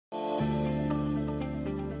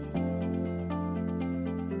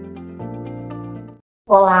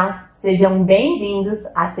Olá, sejam bem-vindos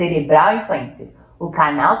a Cerebral Influencer, o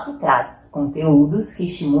canal que traz conteúdos que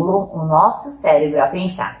estimulam o nosso cérebro a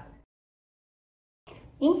pensar.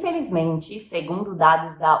 Infelizmente, segundo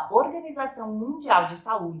dados da Organização Mundial de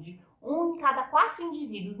Saúde, 1 em cada 4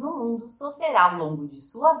 indivíduos no mundo sofrerá ao longo de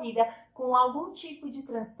sua vida com algum tipo de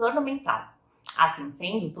transtorno mental. Assim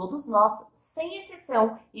sendo, todos nós, sem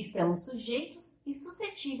exceção, estamos sujeitos e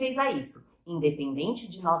suscetíveis a isso, independente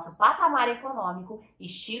de nosso patamar econômico,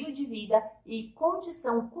 estilo de vida e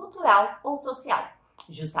condição cultural ou social.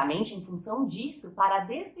 Justamente em função disso, para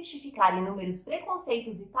desmistificar inúmeros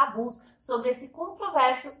preconceitos e tabus sobre esse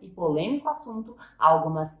controverso e polêmico assunto,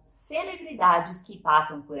 algumas celebridades que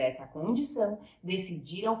passam por essa condição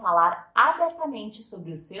decidiram falar abertamente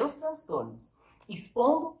sobre os seus transtornos,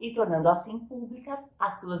 expondo e tornando assim públicas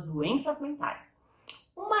as suas doenças mentais.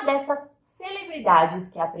 Uma destas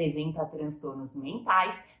celebridades que apresenta transtornos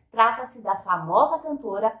mentais trata-se da famosa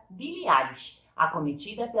cantora Billie Eilish,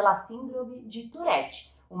 acometida pela síndrome de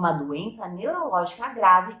Tourette, uma doença neurológica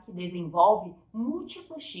grave que desenvolve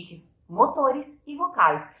múltiplos tiques motores e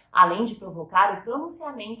vocais, além de provocar o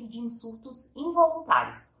pronunciamento de insultos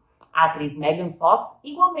involuntários. A atriz Megan Fox,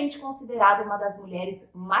 igualmente considerada uma das mulheres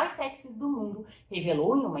mais sexys do mundo,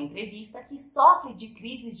 revelou em uma entrevista que sofre de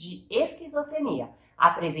crises de esquizofrenia,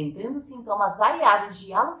 apresentando sintomas variados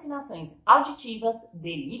de alucinações auditivas,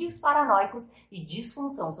 delírios paranoicos e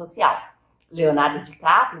disfunção social. Leonardo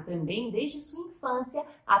DiCaprio também, desde sua infância,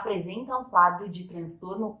 apresenta um quadro de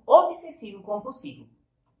transtorno obsessivo-compulsivo.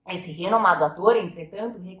 Esse renomado ator,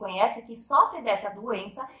 entretanto, reconhece que sofre dessa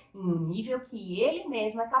doença em um nível que ele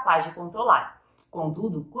mesmo é capaz de controlar.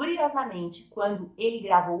 Contudo, curiosamente, quando ele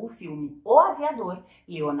gravou o filme O Aviador,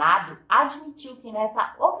 Leonardo admitiu que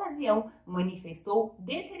nessa ocasião manifestou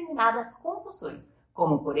determinadas compulsões,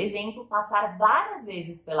 como, por exemplo, passar várias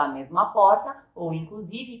vezes pela mesma porta ou,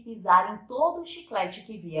 inclusive, pisar em todo o chiclete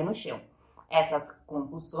que via no chão. Essas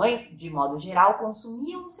compulsões, de modo geral,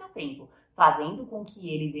 consumiam o seu tempo, fazendo com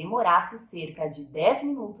que ele demorasse cerca de 10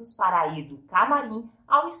 minutos para ir do camarim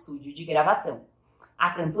ao estúdio de gravação. A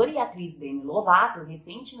cantora e atriz Demi Lovato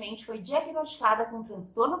recentemente foi diagnosticada com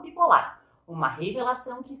transtorno bipolar, uma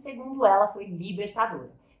revelação que, segundo ela, foi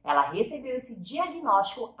libertadora. Ela recebeu esse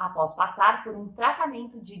diagnóstico após passar por um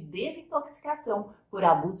tratamento de desintoxicação por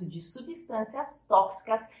abuso de substâncias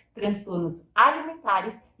tóxicas, transtornos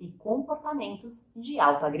alimentares e comportamentos de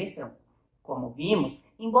autoagressão. Como vimos,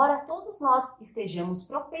 embora todos nós estejamos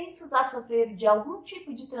propensos a sofrer de algum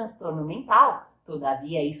tipo de transtorno mental,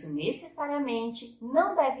 todavia isso necessariamente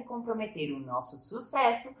não deve comprometer o nosso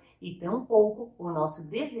sucesso e tampouco o nosso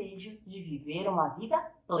desejo de viver uma vida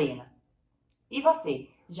plena. E você,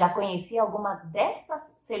 já conhecia alguma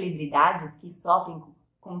destas celebridades que sofrem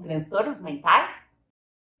com transtornos mentais?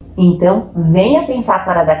 Então, venha pensar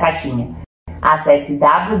fora da caixinha. Acesse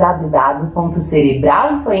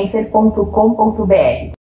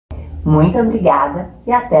www.cerebralinfluencer.com.br. Muito obrigada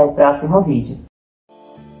e até o próximo vídeo.